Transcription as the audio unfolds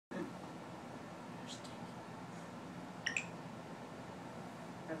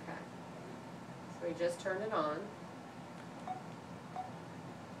We just turned it on.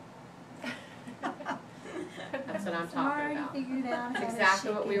 That's what I'm talking about. That's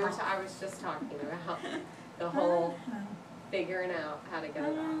exactly what I was just talking about. The whole figuring out how to get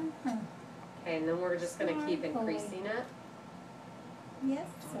it on. Okay, and then we're just going to keep increasing it. Yes,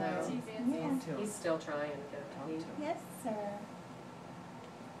 sir. So he's still trying to get it. Yes, sir.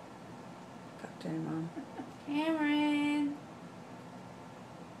 Talk to him, Mom. Camryn.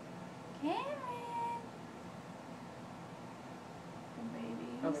 The baby.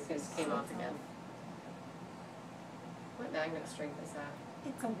 Oh, it just came off again. What magnet strength is that?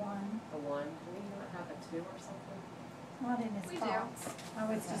 It's a 1. A 1? Do we not have a 2 or something? Not in his box. I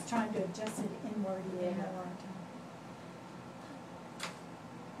was just trying to adjust it inward even more.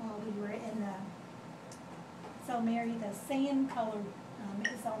 While we were in the, so Mary, the sand color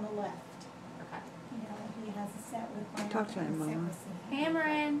is on the left. Okay. You know, he has a set with brown. Talk to him, Mama.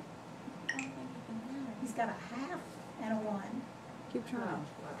 Camryn. He's got a 1/2 and a 1. Keep trying.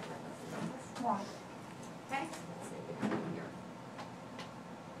 Right. Okay. Let's see what we have here.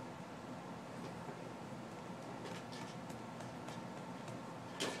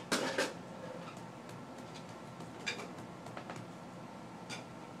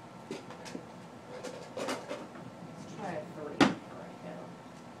 Let's try a 3 right now.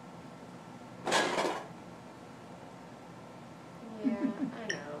 Yeah, I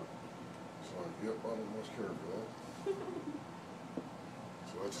know. So, yep, I don't much care for that.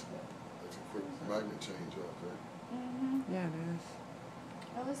 So that's a quick magnet change out there. Yeah, it is.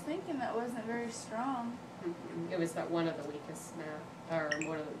 I was thinking that wasn't very strong. It was that one of the weakest or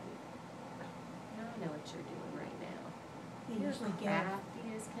one of the. Now I know what you're doing right now. They usually give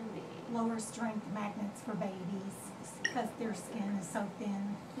Crafty as can be. lower strength magnets for babies because their skin is so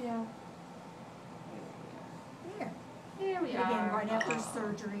thin. Yeah. There. Here we Again, are. right after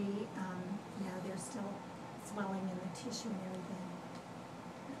surgery, there's still swelling in the tissue and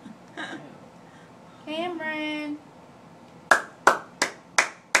everything. Camryn.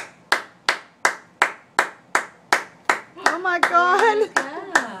 Oh my God!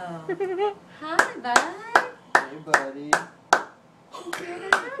 Oh. Hi, bud. Hey, buddy.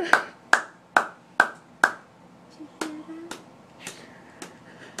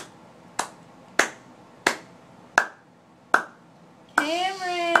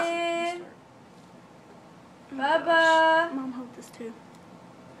 Camryn. Bubba. Mom, hold this too.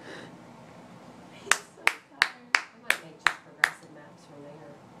 He's so tired. I might make just progressive maps from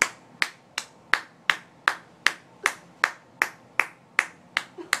there.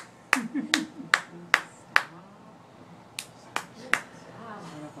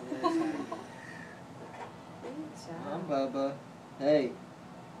 Come on, Bubba. Hey,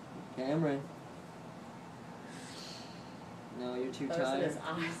 Camryn. No, you're too Closing tired. his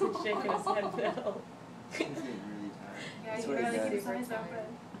eyes and shaking his head no. He's getting really tired. Yeah, That's you what he gotta does. keep his eyes open.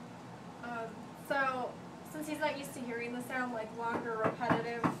 So, since he's not used to hearing the sound, like longer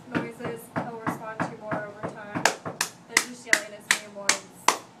repetitive noises, he'll respond to more over time than just yelling his name once.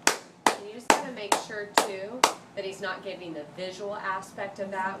 And you just gotta make sure too that he's not getting the visual aspect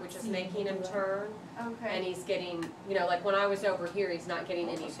of that, which is making him turn. Okay. And he's getting, like when I was over here, he's not getting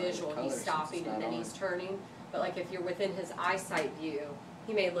any visual. He's stopping and then he's turning. But like if you're within his eyesight view,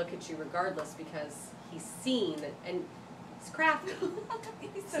 he may look at you regardless because he's seen and it's crafty.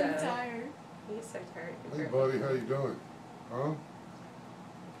 He's so tired. He's so tired. Hey, buddy, how you doing? Huh?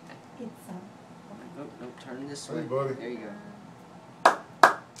 It's Nope, nope, turn this Hey, way. buddy. There you go.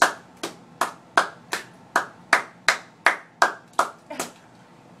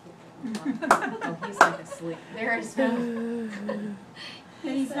 Oh, he's like asleep. There is no.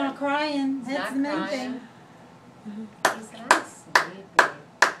 But he's not crying. He's That's not the main crying. thing. He's not sleepy.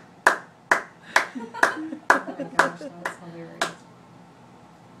 Oh my gosh, that was hilarious.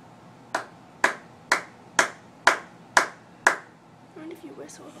 And if you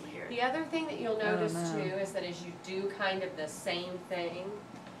whistle, it'll hear it. The other thing that you'll notice too is that as you do kind of the same thing,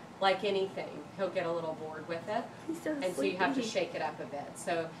 like anything, he'll get a little bored with it. He's so And so you have to shake it up a bit.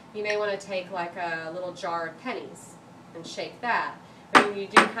 So you may want to take like a little jar of pennies and shake that. But when you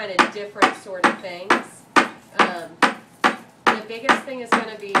do kind of different sort of things, the biggest thing is going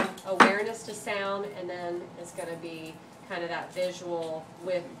to be awareness to sound, and then it's going to be kind of that visual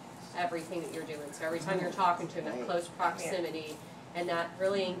with everything that you're doing. So every time you're talking to him, that close proximity and that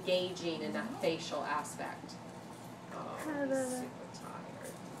really engaging in that facial aspect. Oh, he's super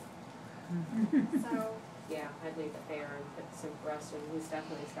tired. So, Yeah, I'd leave it there and put some rest, and he's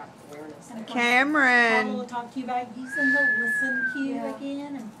definitely got awareness there. And Camryn. Paul will talk to you about using the listen cue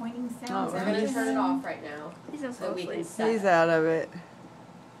again and pointing sounds. We're Oh, going to out. turn it off right now He's so we can set He's it. out of it.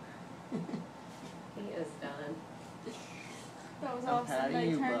 was all of a sudden patting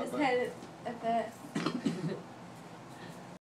he you, turned his Bubba. head at that.